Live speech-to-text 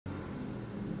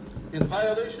in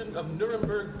violation of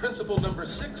Nuremberg Principle number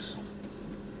 6,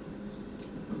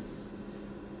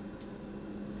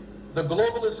 the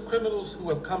globalist criminals who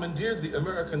have commandeered the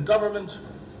American government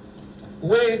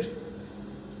wage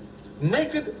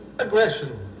naked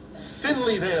aggression,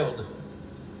 thinly veiled,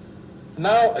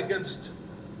 now against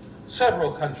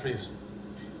several countries.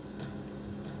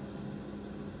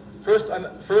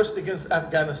 First against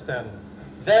Afghanistan,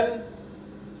 then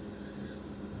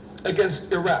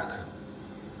against Iraq,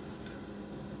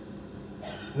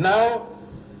 now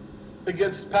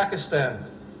against Pakistan,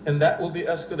 and that will be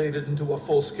escalated into a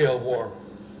full-scale war.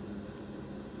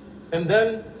 And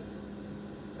then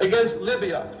against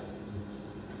Libya.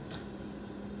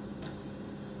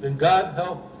 And God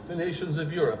help the nations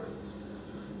of Europe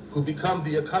who become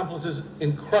the accomplices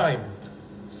in crime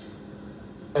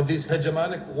of these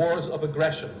hegemonic wars of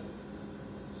aggression.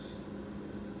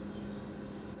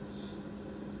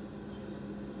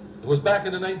 It was back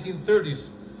in the 1930s.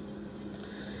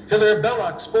 Hilaire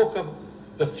Belloc spoke of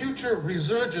the future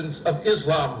resurgence of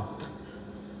Islam,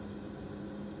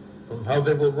 and how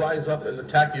they will rise up and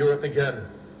attack Europe again.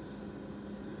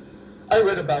 I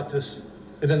read about this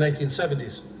in the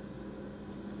 1970s.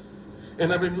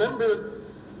 And I remember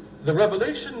the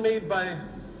revelation made by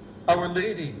Our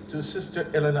Lady to Sister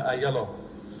Elena Aiello.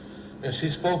 And she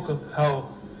spoke of how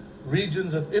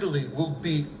regions of Italy will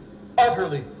be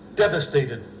utterly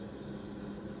devastated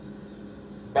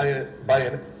by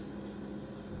a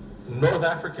North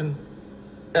African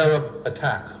Arab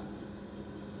attack.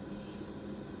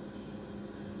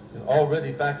 And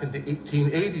already back in the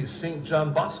 1880s, St.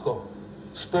 John Bosco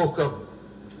spoke of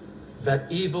that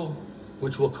evil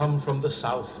which will come from the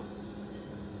south.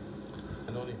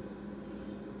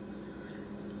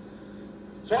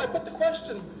 So I put the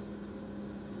question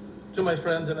to my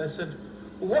friend and I said,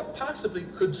 what possibly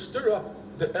could stir up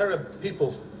the Arab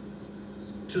peoples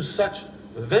to such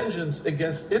vengeance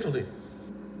against Italy?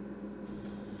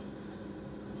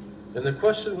 And the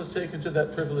question was taken to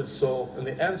that privileged soul, and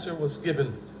the answer was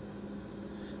given,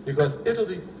 because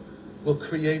Italy will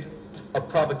create a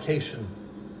provocation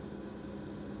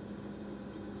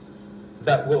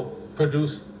that will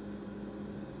produce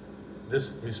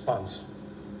this response.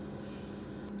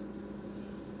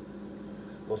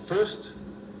 Well, first,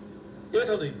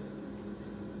 Italy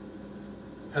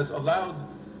has allowed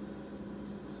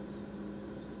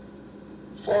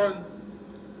foreign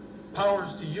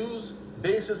powers to use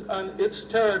bases on its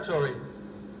territory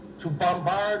to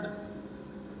bombard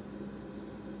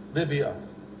Libya.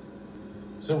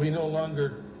 So we no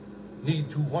longer need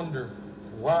to wonder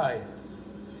why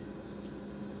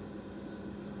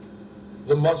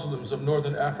the Muslims of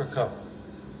Northern Africa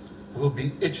will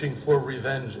be itching for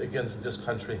revenge against this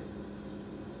country.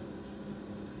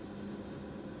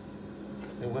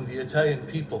 And when the Italian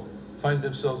people find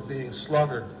themselves being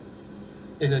slaughtered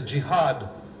in a jihad,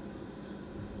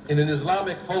 in an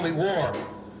Islamic holy war,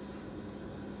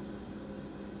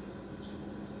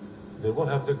 they will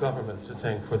have the government to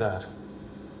thank for that.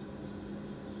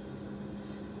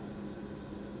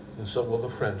 And so will the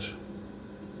French.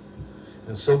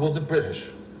 And so will the British.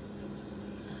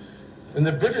 And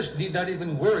the British need not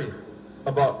even worry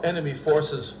about enemy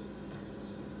forces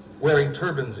wearing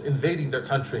turbans invading their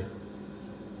country,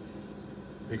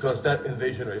 because that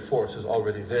invasionary force is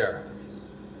already there.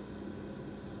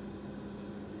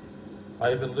 I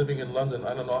have been living in London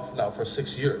on and off now for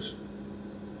 6 years.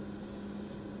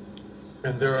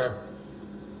 And there are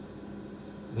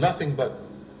nothing but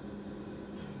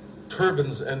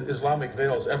turbans and Islamic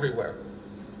veils everywhere.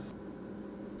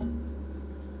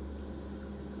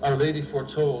 Our Lady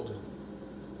foretold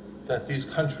that these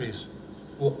countries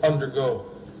will undergo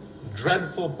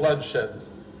dreadful bloodshed.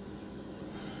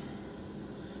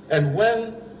 And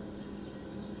when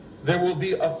there will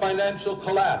be a financial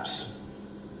collapse,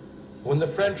 when the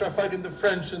French are fighting the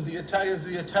French and the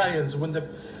Italians, when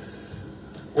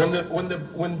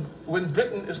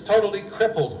Britain is totally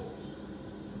crippled,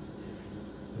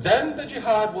 then the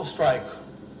jihad will strike.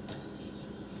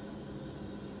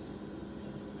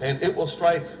 And it will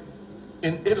strike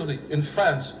in Italy, in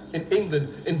France, in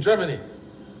England, in Germany.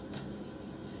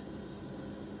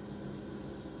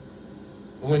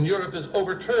 When Europe is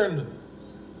overturned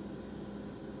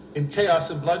in chaos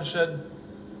and bloodshed,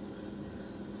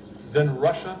 then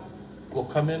Russia will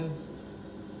come in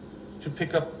to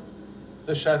pick up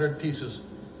the shattered pieces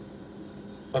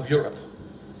of Europe.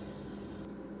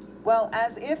 Well,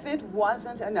 as if it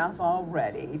wasn't enough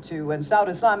already to insult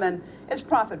Islam and its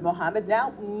prophet Muhammad,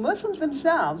 now Muslims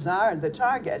themselves are the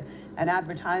target. An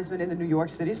advertisement in the New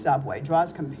York City subway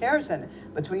draws comparison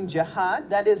between jihad,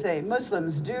 that is a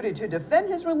Muslim's duty to defend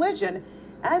his religion,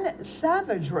 and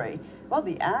savagery. Well,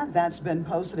 the ad that's been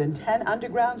posted in 10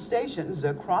 underground stations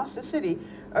across the city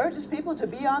urges people to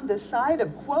be on the side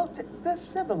of, quote, the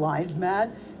civilized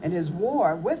man in his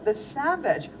war with the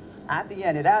savage. At the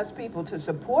end, it asks people to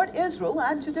support Israel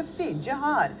and to defeat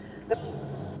jihad.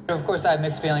 Of course, I have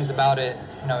mixed feelings about it.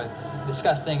 You know, it's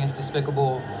disgusting, it's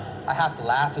despicable. I have to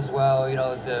laugh as well. You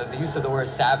know, the use of the word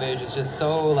savage is just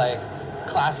so, like,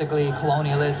 classically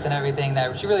colonialist and everything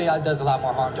that she really does a lot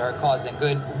more harm to her cause than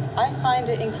good. I find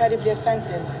it incredibly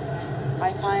offensive.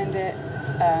 I find it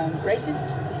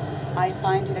racist. I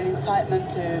find it an incitement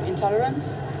to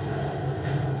intolerance.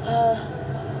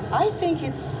 I think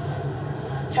it's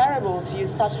terrible to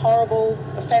use such horrible,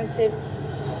 offensive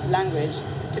language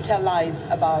to tell lies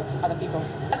about other people.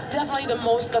 That's definitely the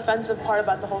most offensive part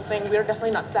about the whole thing. We are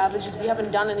definitely not savages. We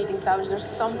haven't done anything savage. There's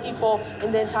some people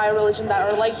in the entire religion that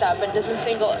are like that, but it doesn't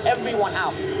single everyone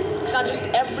out. It's not just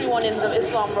everyone in the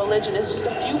Islam religion. It's just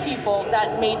a few people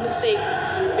that made mistakes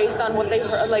based on what they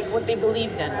heard, like what they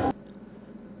believed in.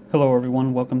 Hello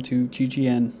everyone, welcome to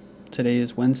GGN. Today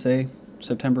is Wednesday,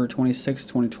 September 26,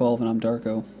 2012, and I'm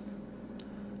Darko.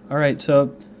 Alright,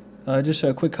 so just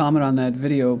a quick comment on that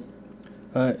video.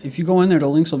 If you go in there, the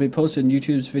links will be posted in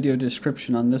YouTube's video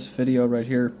description on this video right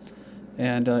here.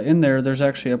 And in there, there's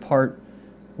actually a part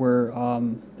where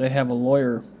they have a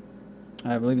lawyer.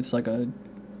 I believe it's like a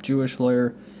Jewish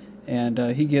lawyer. And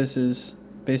he gives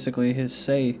basically his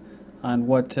say on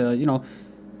what,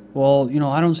 well,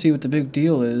 I don't see what the big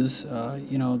deal is.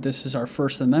 This is our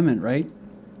First Amendment, right?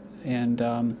 And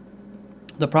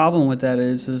the problem with that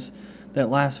is that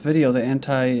last video, the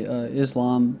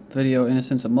anti-Islam video,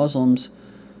 Innocence of Muslims,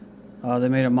 they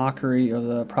made a mockery of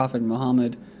the Prophet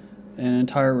Muhammad. An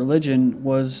entire religion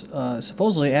was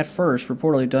supposedly at first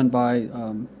reportedly done by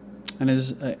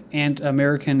an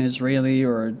American Israeli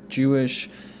or a Jewish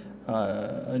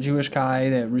guy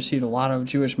that received a lot of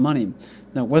Jewish money.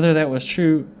 Now, whether that was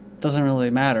true doesn't really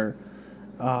matter.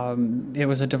 It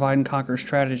was a divide and conquer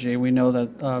strategy. We know that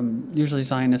usually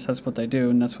Zionists, that's what they do,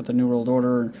 and that's what the New World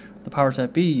Order, the powers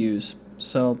that be, use.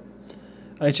 So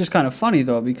it's just kind of funny,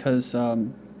 though, because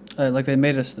like they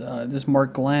made us, this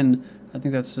Mark Glenn, I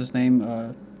think that's his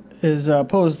name, is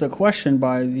posed a question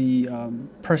by the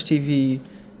Press TV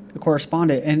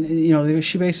correspondent, and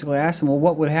she basically asked him, well,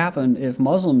 what would happen if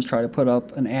Muslims try to put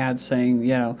up an ad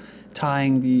saying,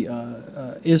 tying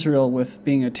the Israel with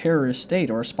being a terrorist state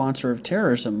or a sponsor of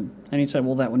terrorism? And he said,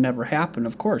 well, that would never happen.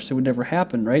 Of course, it would never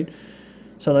happen, right?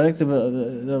 So they like the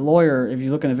lawyer, if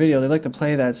you look in the video, they like to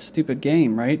play that stupid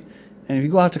game, right? And if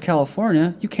you go out to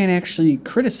California, you can't actually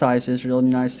criticize Israel in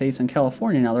the United States and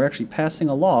California now. They're actually passing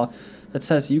a law that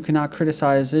says you cannot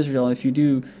criticize Israel. If you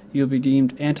do, you'll be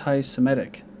deemed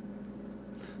anti-Semitic.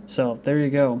 So there you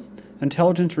go.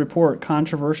 Intelligence report: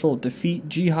 controversial Defeat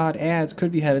Jihad ads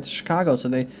could be headed to Chicago. So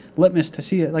they litmus to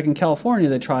see it. Like in California,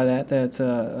 they try that. That's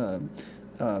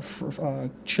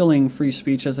chilling free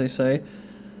speech, as they say.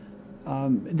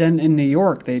 Then in New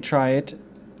York, they try it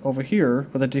over here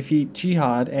with a Defeat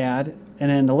Jihad ad,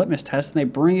 and then the litmus test, and they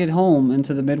bring it home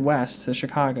into the Midwest to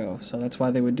Chicago. So that's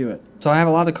why they would do it. So I have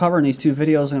a lot to cover in these two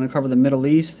videos. I'm going to cover the Middle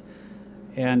East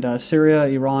and Syria,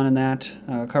 Iran, and that.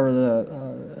 Cover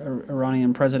the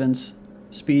Iranian president's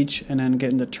speech, and then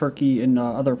get into Turkey and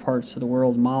other parts of the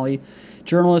world, Mali.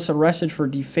 Journalists arrested for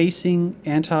defacing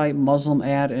anti-Muslim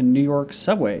ad in New York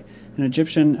subway. An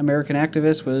Egyptian-American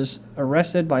activist was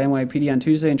arrested by NYPD on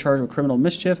Tuesday and charged with criminal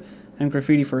mischief and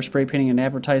graffiti for spray painting an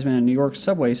advertisement in a New York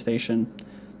subway station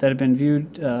that had been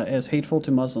viewed as hateful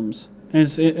to Muslims. And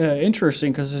it's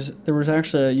interesting because there was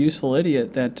actually a useful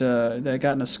idiot that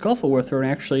got in a scuffle with her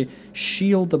and actually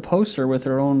shielded the poster with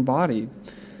her own body.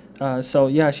 So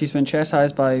yeah, she's been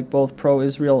chastised by both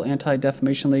pro-Israel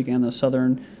Anti-Defamation League and the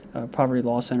Southern Poverty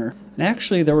Law Center. And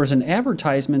actually there was an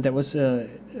advertisement that was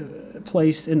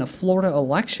placed in the Florida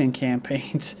election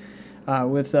campaigns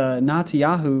with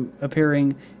Netanyahu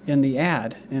appearing in the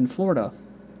ad in Florida.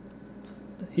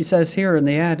 He says here in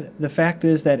the ad, the fact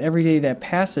is that every day that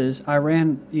passes,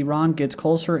 Iran gets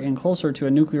closer and closer to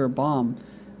a nuclear bomb.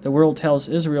 The world tells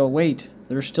Israel, wait,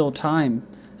 there's still time.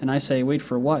 And I say, wait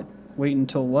for what? Wait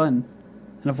until when?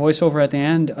 And a voiceover at the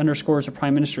end underscores the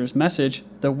Prime Minister's message: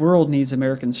 the world needs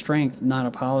American strength, not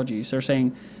apologies. They're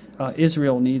saying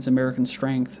Israel needs American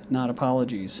strength, not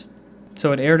apologies.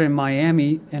 So it aired in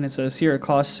Miami, and it says here it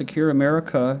cost Secure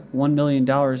America $1 million,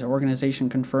 the organization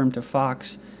confirmed to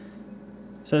Fox.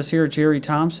 It says here Jerry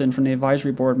Thompson, from the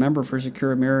advisory board member for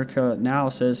Secure America Now,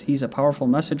 says he's a powerful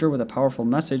messenger with a powerful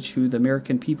message who the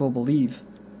American people believe.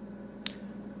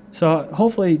 So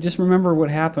hopefully just remember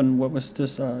what happened, what was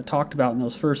just talked about in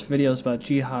those first videos about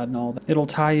jihad and all that. It'll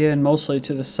tie in mostly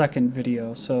to the second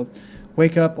video. So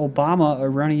wake up, Obama,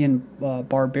 Iranian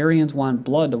barbarians want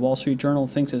blood. The Wall Street Journal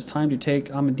thinks it's time to take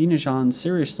Ahmadinejad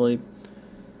seriously.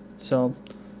 So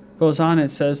goes on, it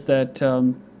says that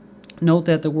note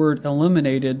that the word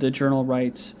eliminated, the journal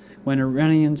writes, when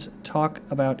Iranians talk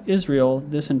about Israel,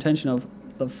 this intention of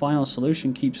the final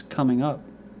solution keeps coming up.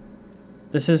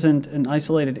 This isn't an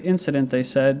isolated incident, they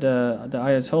said. The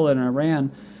Ayatollah in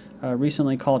Iran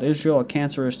recently called Israel a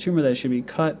cancerous tumor that should be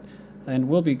cut and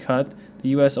will be cut. The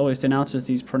U.S. always denounces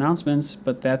these pronouncements,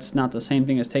 but that's not the same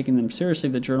thing as taking them seriously.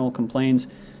 The journal complains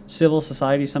civil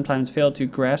society sometimes fail to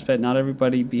grasp that not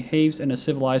everybody behaves in a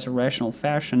civilized or rational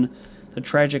fashion. The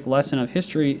tragic lesson of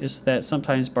history is that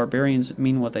sometimes barbarians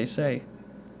mean what they say.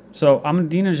 So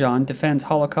Ahmadinejad defends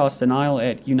Holocaust denial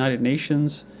at United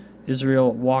Nations.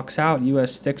 Israel walks out,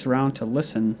 U.S. sticks around to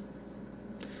listen.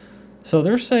 So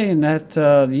they're saying that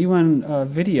the UN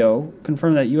video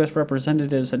confirmed that U.S.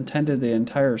 representatives attended the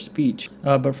entire speech.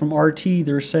 But from RT,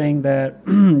 they're saying that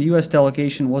the U.S.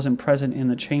 delegation wasn't present in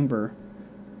the chamber.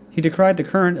 He decried the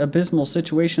current abysmal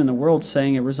situation in the world,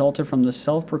 saying it resulted from the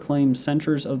self-proclaimed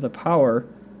centers of power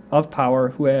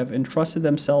who have entrusted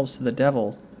themselves to the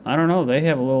devil. I don't know, they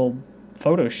have a little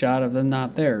photo shot of them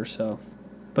not there, so...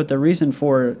 But the reason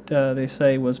for it, they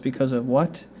say, was because of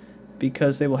what?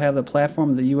 Because they will have the platform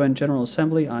of the UN General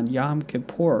Assembly on Yom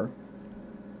Kippur.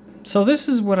 So this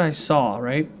is what I saw,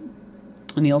 right?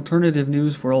 In the alternative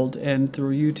news world and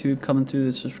through YouTube, coming through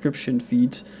the subscription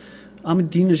feeds.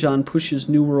 Ahmadinejad pushes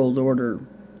New World Order.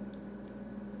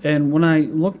 And when I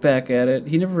look back at it,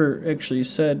 he never actually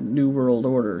said New World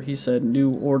Order. He said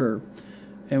New Order.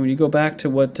 And when you go back to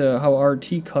what how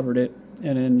RT covered it,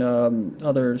 and in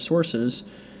other sources,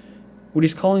 what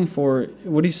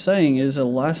he's saying is a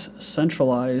less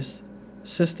centralized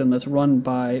system that's run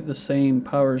by the same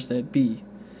powers that be.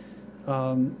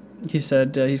 He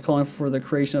said he's calling for the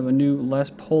creation of a new, less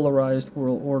polarized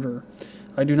world order.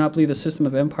 I do not believe the system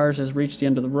of empires has reached the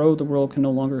end of the road. The world can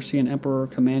no longer see an emperor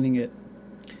commanding it.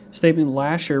 Statement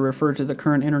last year referred to the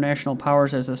current international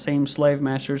powers as the same slave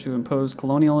masters who imposed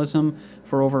colonialism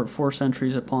for over 4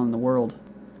 centuries upon the world.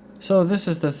 So this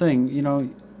is the thing, you know,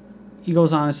 he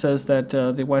goes on and says that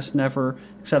the West never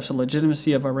accepts the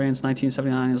legitimacy of Iran's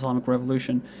 1979 Islamic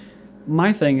Revolution.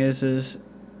 My thing is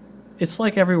it's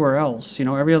like everywhere else, you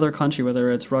know, every other country,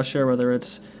 whether it's Russia, whether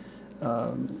it's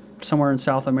somewhere in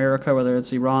South America, whether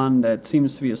it's Iran that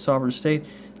seems to be a sovereign state,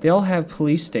 they all have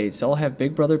police states, they all have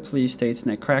big brother police states,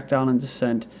 and they crack down on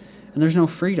dissent, and there's no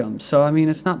freedom. So, I mean,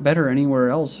 it's not better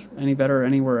anywhere else,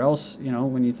 you know,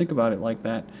 when you think about it like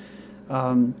that.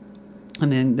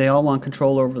 And then they all want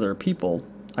control over their people.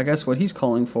 I guess what he's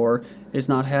calling for is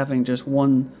not having just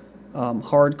one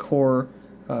hardcore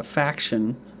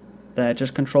faction that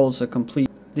just controls the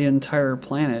entire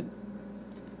planet.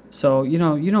 So, you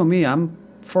know me, I'm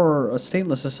for a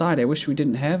stateless society. I wish we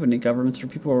didn't have any governments, or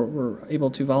people were able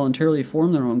to voluntarily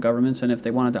form their own governments, and if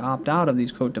they wanted to opt out of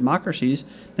these, quote, democracies,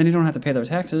 then they don't have to pay their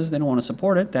taxes, they don't want to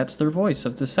support it, that's their voice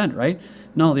of dissent, right?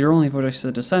 No, their only voice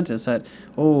of dissent is that,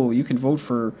 oh, you can vote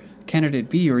for candidate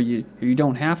B, or you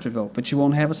don't have to vote, but you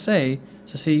won't have a say,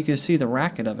 so you can see the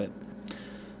racket of it.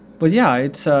 But yeah,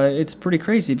 it's pretty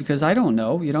crazy, because I don't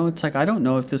know, you know, it's like I don't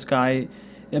know if this guy,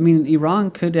 I mean,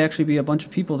 Iran could actually be a bunch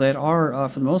of people that are,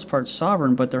 for the most part,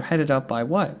 sovereign, but they're headed up by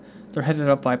what? They're headed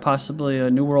up by possibly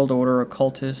a New World Order, a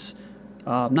cultist,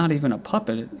 not even a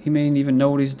puppet. He may not even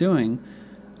know what he's doing,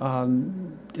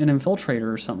 an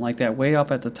infiltrator or something like that, way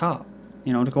up at the top,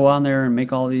 you know, to go on there and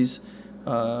make all these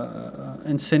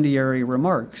incendiary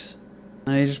remarks.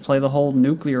 And they just play the whole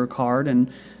nuclear card,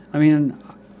 and, I mean,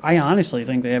 I honestly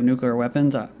think they have nuclear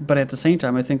weapons, but at the same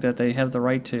time, I think that they have the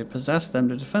right to possess them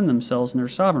to defend themselves and their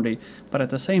sovereignty. But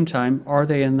at the same time, are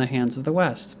they in the hands of the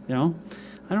West? You know?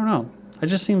 I don't know. It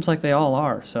just seems like they all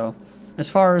are. So, as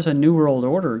far as a New World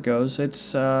Order goes,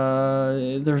 it's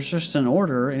there's just an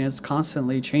order, and it's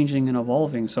constantly changing and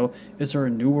evolving. So, is there a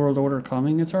New World Order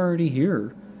coming? It's already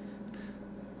here.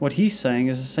 What he's saying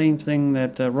is the same thing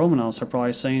that Romanovs are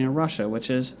probably saying in Russia,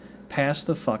 which is, pass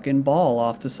the fucking ball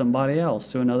off to somebody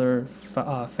else, to another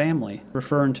family,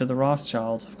 referring to the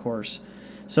Rothschilds, of course.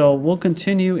 So we'll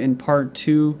continue in part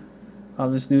 2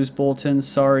 of this news bulletin.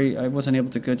 Sorry, I wasn't able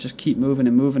to just keep moving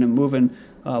and moving and moving.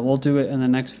 We'll do it in the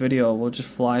next video. We'll just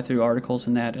fly through articles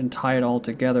and that and tie it all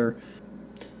together.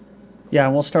 Yeah,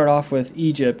 we'll start off with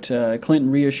Egypt. Clinton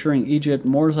reassuring Egypt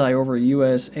Morsi over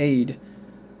U.S. aid.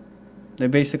 They're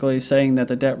basically saying that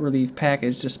the debt relief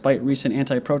package, despite recent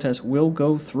anti-protests, will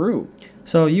go through.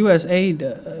 So U.S. aid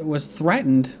was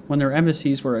threatened when their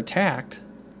embassies were attacked.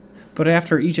 But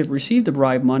after Egypt received the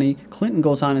bribe money, Clinton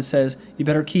goes on and says, you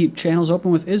better keep channels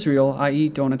open with Israel, i.e.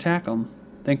 don't attack them.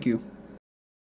 Thank you.